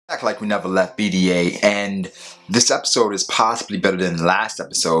Back like we never left BDA, and this episode is possibly better than the last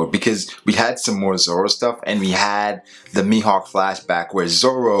episode because we had some more Zoro stuff and we had the Mihawk flashback where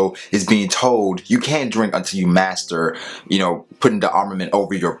Zoro is being told you can't drink until you master, putting the armament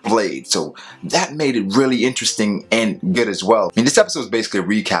over your blade. So that made it really interesting and good as well. I mean, this episode is basically a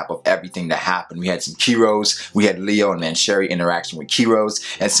recap of everything that happened. We had some Kiros, we had Leo and Mancheri interaction with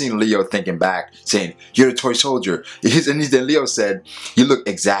Kiros, and seeing Leo thinking back, saying, "You're the toy soldier." And then Leo said, "You look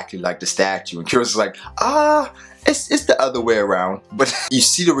exactly like the statue." And Kiros is like, it's the other way around. But you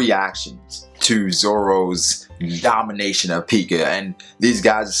see the reactions to Zoro's domination of Pica, and these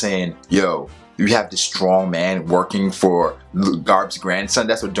guys are saying, yo, you have this strong man working for Garp's grandson.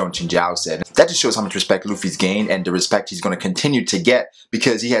 That's what Don Chinjiao said. That just shows how much respect Luffy's gained and the respect he's going to continue to get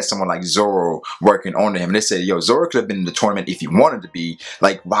because he has someone like Zoro working on him. And they said, yo, Zoro could have been in the tournament if he wanted to be.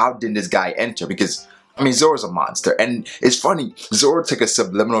 Like, why didn't this guy enter? Because I mean, Zoro's a monster, and it's funny, Zoro took a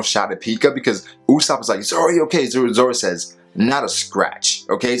subliminal shot at Pica because Usopp was like, "Zoro, you okay?" Zoro says, "Not a scratch,"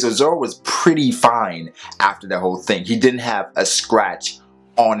 okay? So Zoro was pretty fine after that whole thing. He didn't have a scratch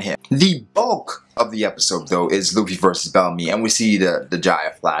on him. The bulk of the episode, though, is Luffy versus Bellamy, and we see the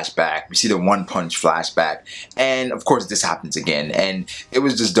Jaya flashback, we see the One Punch flashback, and of course this happens again, and it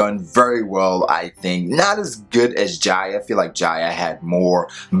was just done very well, I think. Not as good as Jaya. I feel like Jaya had more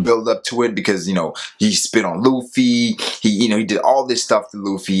build up to it because, he spit on Luffy, he did all this stuff to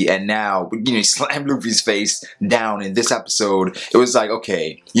Luffy, and now, he slammed Luffy's face down. In this episode, it was like,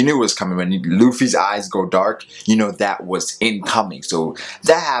 okay, you knew it was coming. When Luffy's eyes go dark, that was incoming. So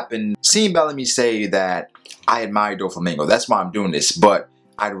that happened. Seeing Bellamy say that I admire Doflamingo, that's why I'm doing this, but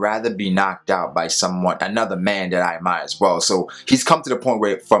I'd rather be knocked out by another man that I admire as well. So he's come to the point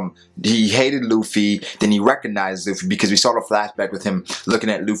where he hated Luffy, then he recognized Luffy because we saw the flashback with him looking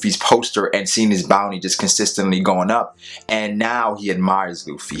at Luffy's poster and seeing his bounty just consistently going up. And now he admires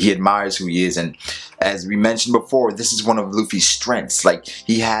Luffy. He admires who he is. And as we mentioned before, this is one of Luffy's strengths. Like,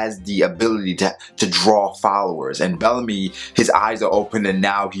 he has the ability to draw followers. And Bellamy, his eyes are open, and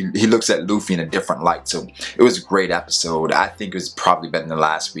now he looks at Luffy in a different light. So it was a great episode. I think it was probably better than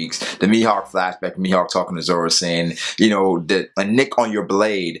last week's. The Mihawk flashback, Mihawk talking to Zoro saying, a nick on your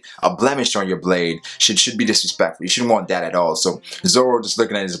blade, a blemish on your blade should be disrespectful. You shouldn't want that at all. So Zoro just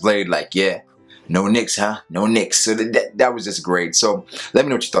looking at his blade like, yeah, no nicks, huh? No nicks. So that was just great. So let me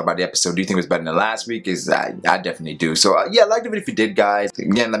know what you thought about the episode. Do you think it was better than last week? I definitely do. So yeah, like the video if you did, guys.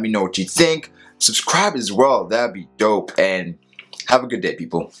 Again, let me know what you think. Subscribe as well. That'd be dope. And have a good day,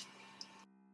 people.